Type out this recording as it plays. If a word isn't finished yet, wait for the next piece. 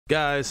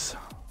Guys,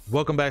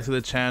 welcome back to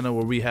the channel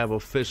where we have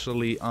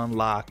officially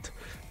unlocked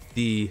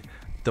the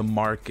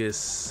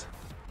Damascus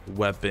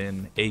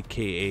weapon,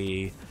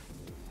 aka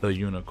the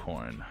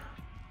unicorn.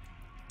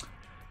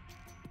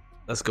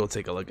 Let's go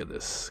take a look at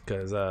this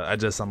because I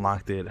just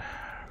unlocked it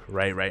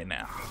right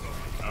now.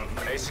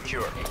 A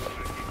secure.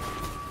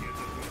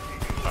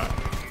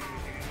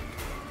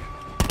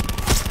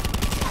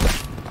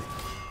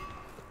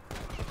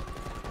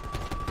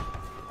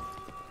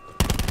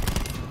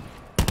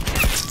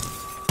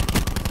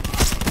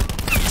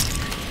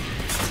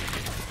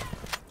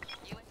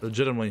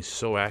 Legitimately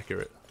so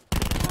accurate.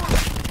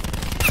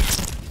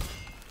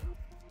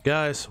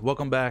 Guys,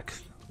 welcome back.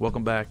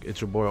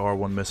 It's your boy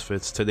R1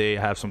 Misfits. Today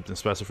I have something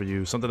special for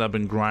you, something I've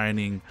been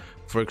grinding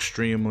for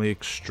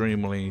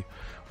extremely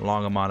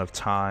long amount of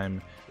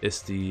time.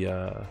 It's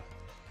the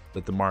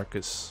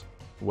Damascus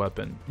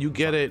weapon. You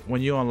get it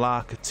when you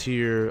unlock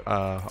tier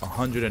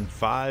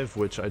 105,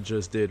 which I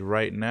just did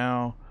right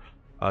now.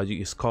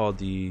 It's called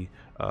the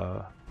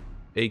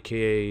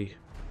aka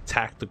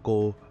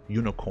tactical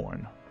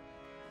unicorn.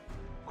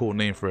 Cool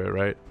name for it,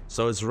 right?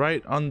 So it's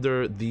right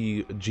under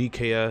the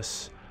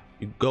GKS.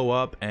 You go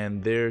up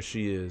and there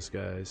she is,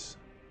 guys,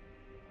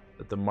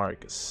 at the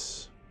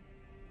Damascus.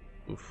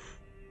 Oof.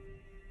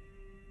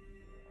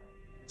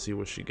 Let's see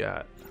what she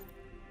got.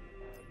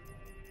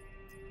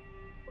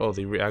 Oh,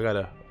 I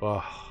gotta.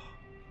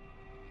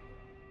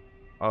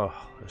 Oh,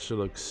 she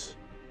looks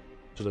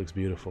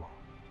beautiful.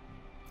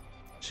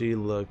 She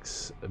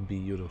looks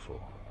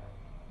beautiful.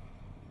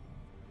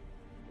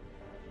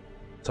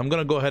 So I'm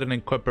gonna go ahead and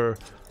equip her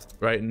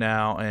right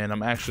now, and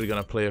I'm actually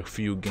gonna play a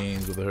few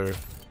games with her,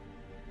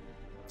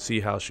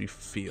 see how she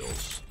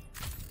feels.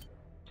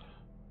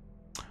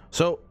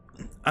 So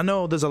I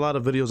know there's a lot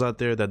of videos out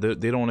there that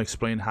they don't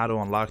explain how to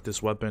unlock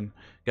this weapon.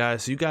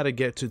 Guys, you gotta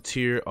get to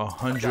tier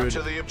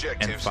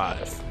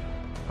 105.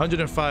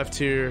 105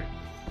 tier,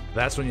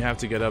 that's when you have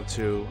to get up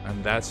to,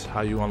 and that's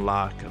how you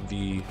unlock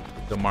the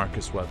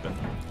Damascus weapon.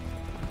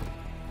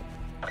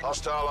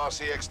 Hostile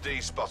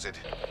RCXD spotted.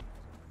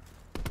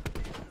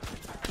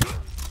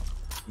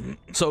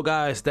 So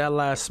guys, that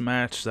last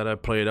match that I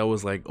played, I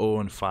was like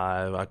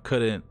 0-5. I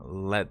couldn't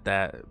let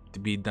that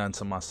be done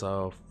to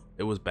myself.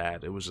 It was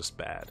bad. It was just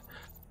bad.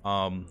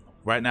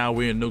 Right now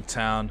we're in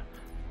Nuketown.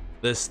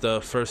 This the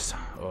first.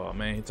 Oh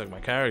man, he took my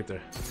character.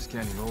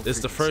 This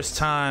is the first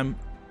time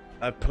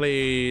I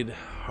played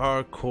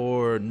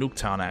hardcore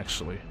Nuketown.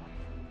 Actually,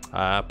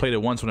 I played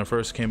it once when it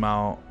first came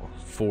out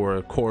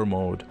for core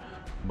mode,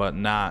 but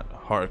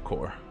not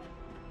hardcore.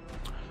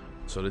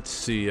 So let's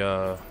see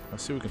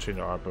if we can change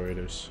our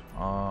operators.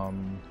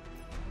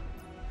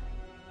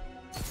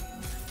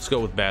 Let's go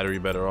with battery,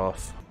 better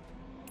off.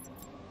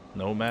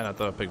 No man, I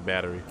thought I picked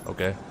battery.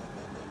 Okay.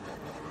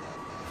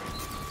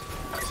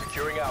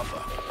 Securing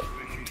Alpha.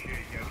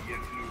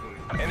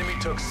 Enemy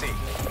took C.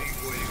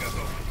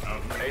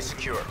 A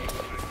secure.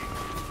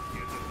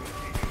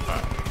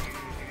 Alright.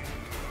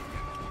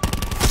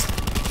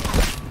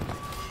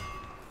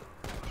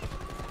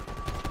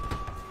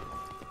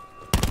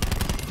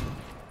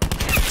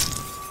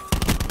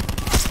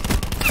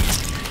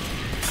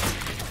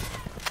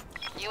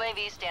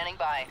 UAV standing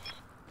by.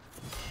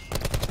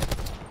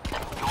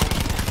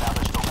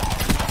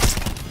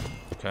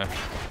 Okay.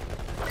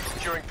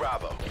 Securing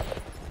Bravo.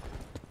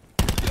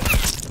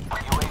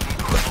 UAV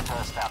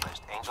perimeter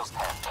established. Angels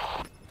 10.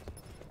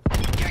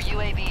 Your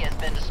UAV has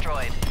been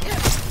destroyed.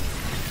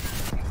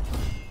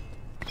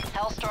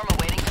 Hellstorm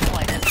awaiting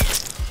deployment.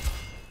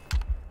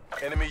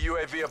 Enemy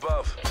UAV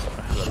above.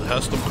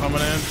 Hellstorm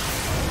coming in.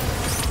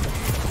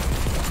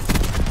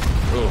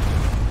 Ooh.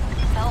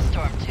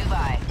 Hellstorm 2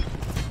 by.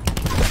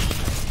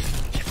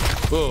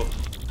 Whoa.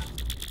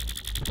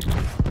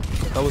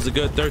 That was a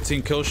good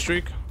 13 kill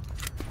streak.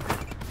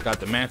 Got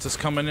the Mantis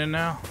coming in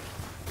now.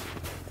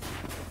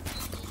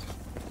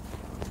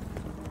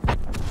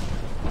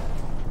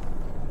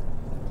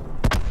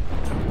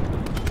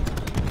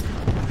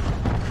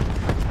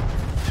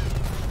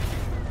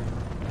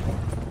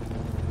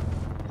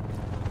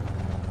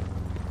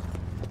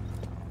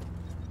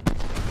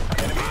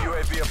 Enemy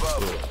UAV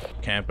above.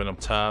 Camping up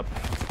top.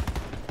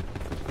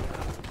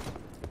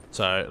 It's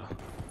alright.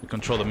 We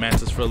control the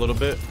Mantis for a little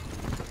bit.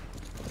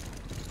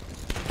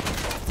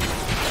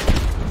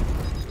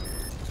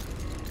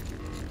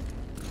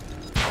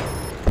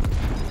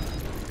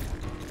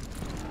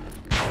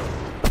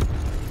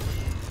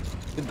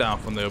 Get down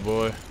from there,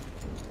 boy.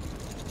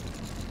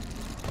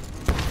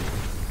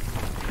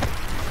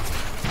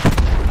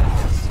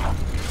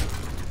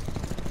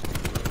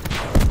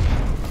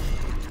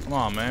 Come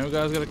on, man. You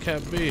guys got a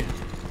Cat B.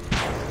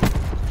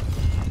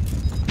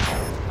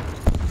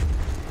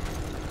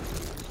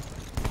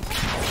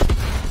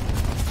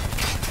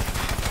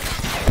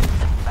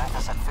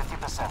 Mantis at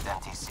 50%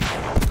 NTC.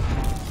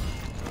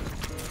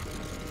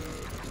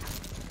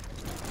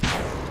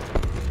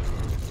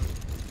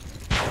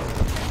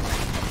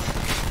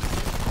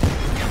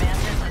 Your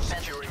Mantis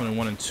has been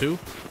 21 and 2.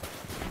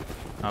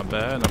 Not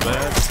bad, not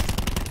bad.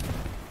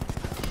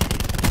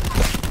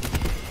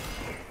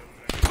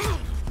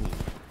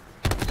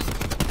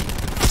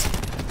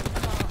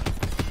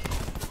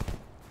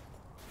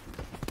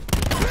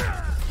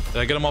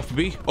 I get him off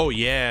B? Oh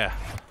yeah.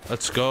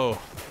 Let's go.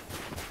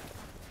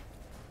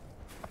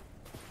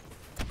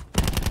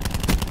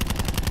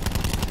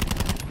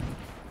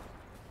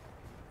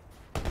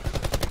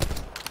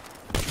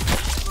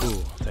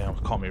 Ooh, damn,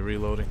 caught me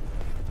reloading.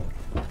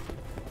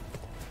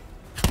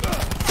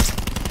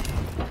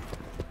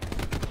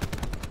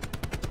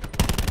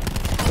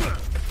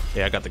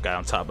 Yeah, I got the guy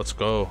on top. Let's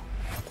go.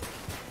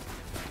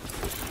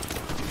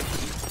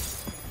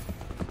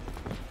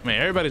 Man,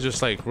 everybody's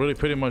just like really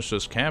pretty much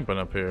just camping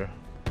up here.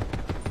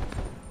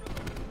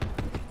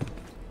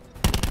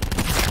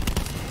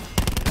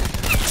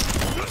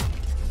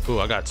 Ooh,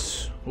 I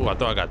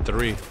thought I got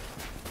 3. I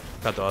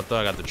thought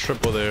I got the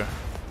triple there.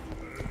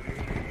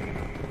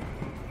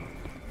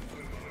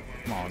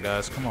 Come on,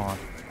 guys, come on.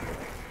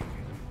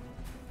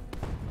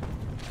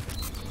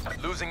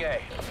 Losing A.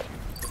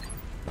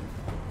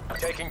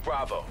 Taking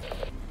Bravo.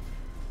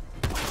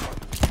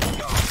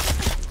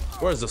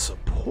 Where's the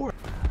support?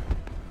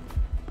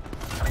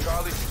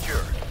 Charlie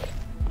secure.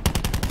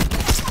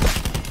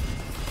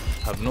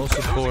 Have no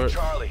support.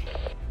 Charlie.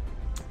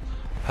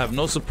 Have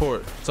no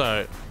support. It's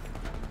alright.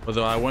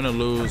 Whether I win or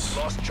lose,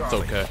 it's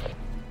okay.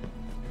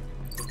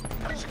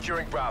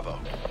 Securing Bravo.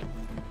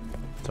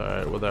 It's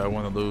alright, whether I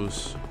win or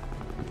lose.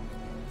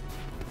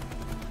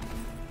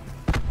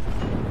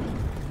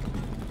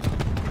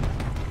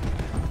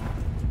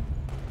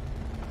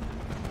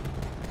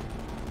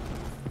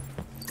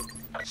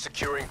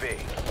 Securing B.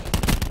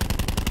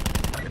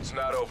 It's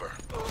not over.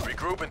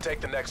 Regroup and take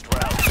the next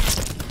round.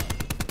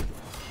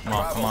 Come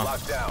on, come on.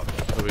 Locked down.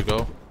 There we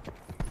go.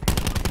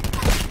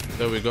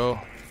 There we go.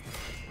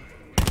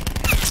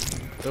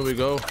 There we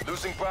go.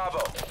 Losing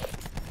Bravo.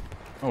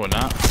 No, we're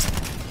not.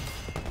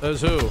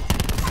 Says who?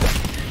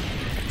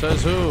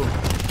 Says who?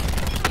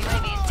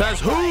 Says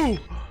who?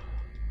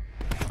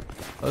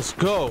 Let's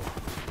go.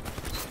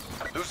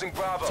 Losing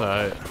Bravo. It's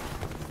alright.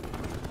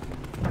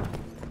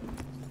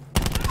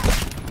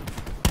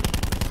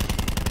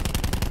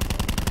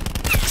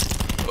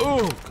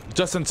 Ooh,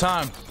 just in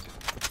time.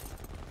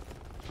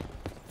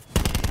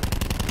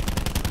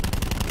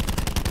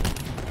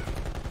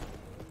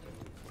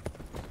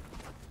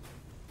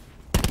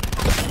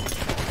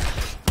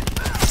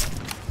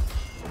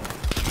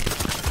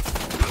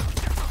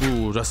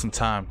 Ooh, just in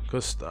time.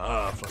 Good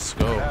stuff. Let's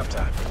go.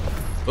 Halftime.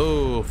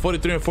 Ooh,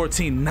 43 and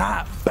 14.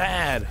 Not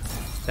bad.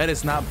 That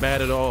is not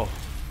bad at all.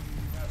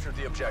 Capture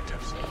the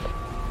objectives.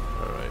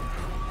 All right.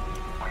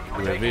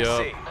 Taking UAV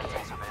up. C.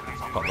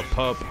 Call the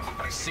pup.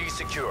 C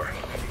secure.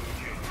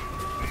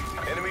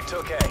 Enemy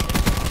took A.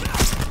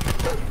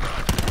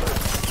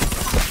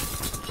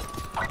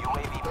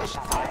 UAV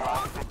mission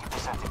timeline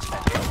 50%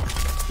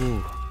 expended.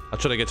 Ooh, I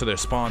try to get to their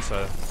spawn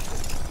side.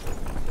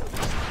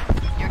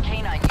 Your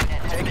canine unit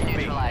has been Taking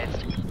B.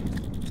 neutralized.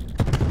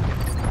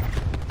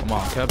 Come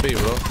on, can't be,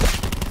 bro.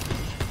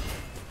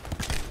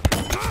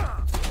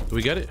 Do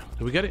we get it?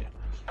 Do we get it?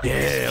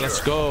 Yeah,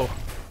 let's go.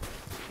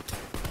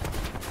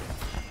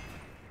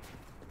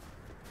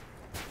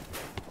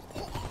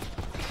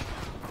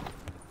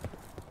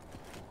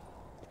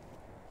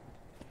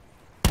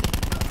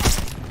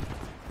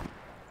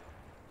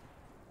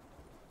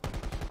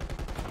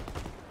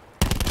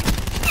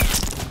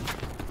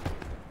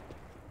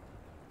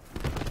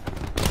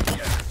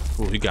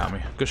 Ooh, he got me.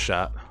 Good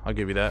shot. I'll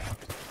give you that.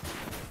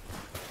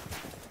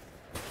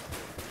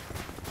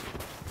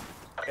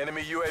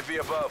 Enemy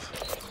UAV above.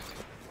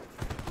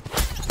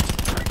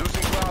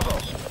 Losing Bravo.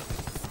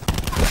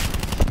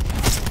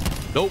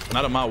 Nope,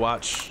 not on my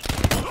watch.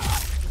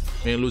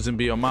 We ain't losing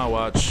B on my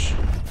watch.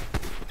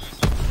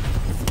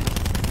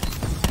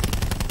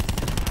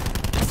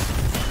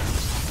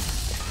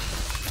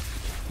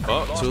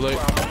 Oh, too late.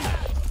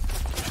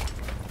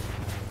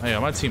 Hey,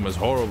 my team is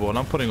horrible, and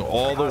I'm putting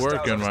all the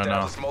work in right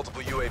now.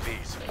 Multiple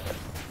UAVs.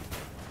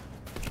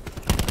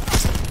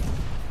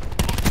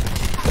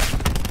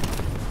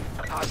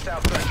 Hostile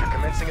pressure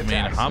commencing I mean,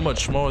 attacks. how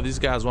much more these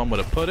guys want me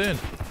to put in?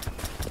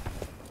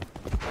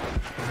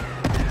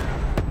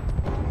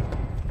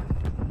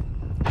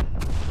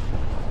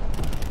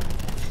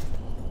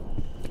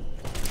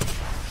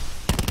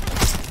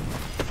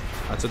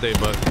 That's a day,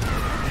 bud.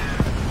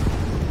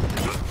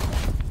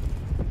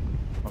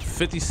 I'm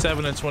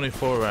 57 and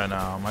 24 right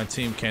now. My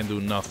team can't do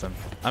nothing.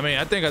 I mean,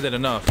 I think I did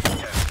enough.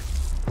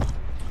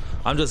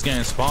 I'm just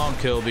getting spawn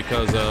killed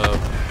because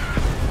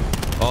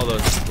of all the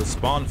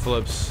spawn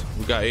flips.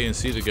 We got A and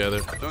C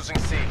together. Losing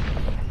C.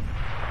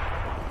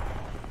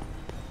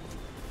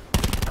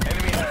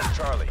 Enemy has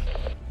Charlie.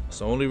 It's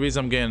the only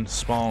reason I'm getting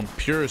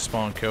pure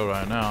spawn kill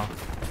right now.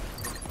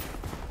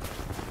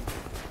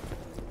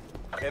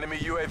 Enemy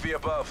UAV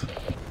above.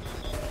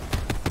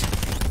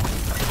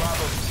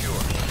 Bravo secure.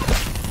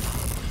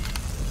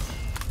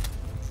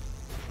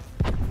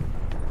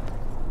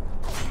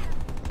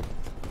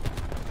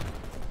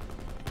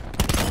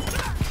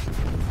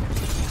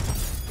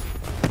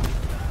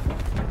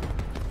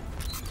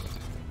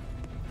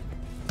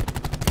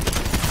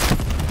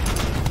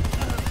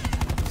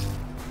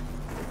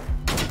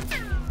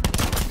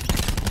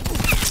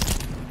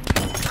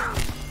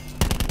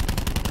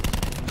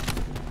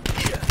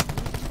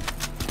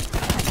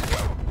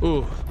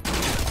 Ooh.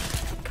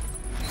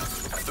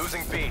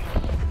 Losing B.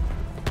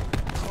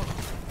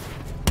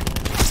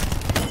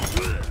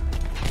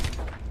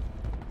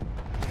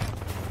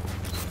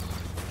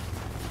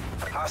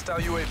 Hostile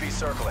UAV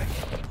circling.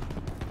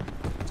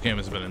 This game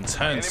has been Enemy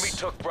intense.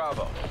 took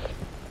Bravo.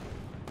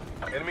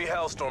 Enemy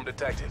Hellstorm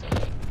detected.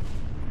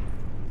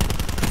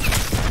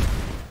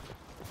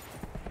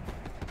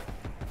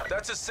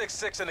 That's a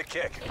 6-6 and a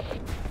kick.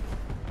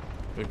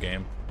 Good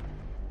game.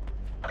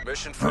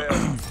 Mission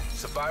failed.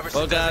 Survivors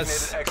Well, in guys,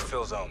 designated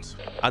exfil zones.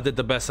 I did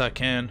the best I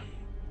can.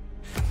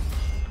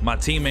 My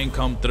team ain't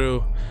come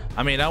through.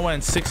 I mean, I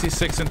went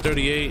 66 and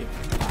 38.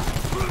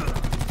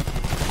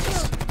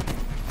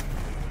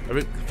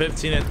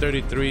 15 and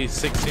 33,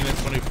 16 and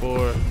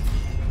 24.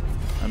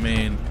 I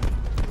mean,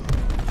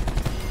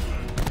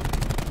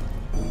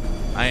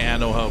 I ain't had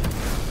no help.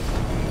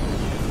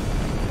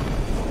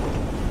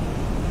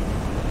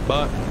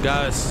 But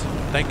guys,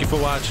 thank you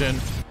for watching.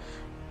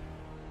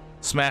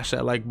 Smash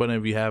that like button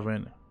if you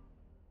haven't.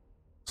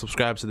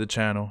 Subscribe to the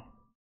channel.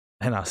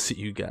 And I'll see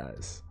you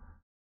guys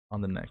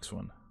on the next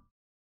one.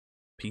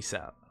 Peace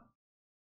out.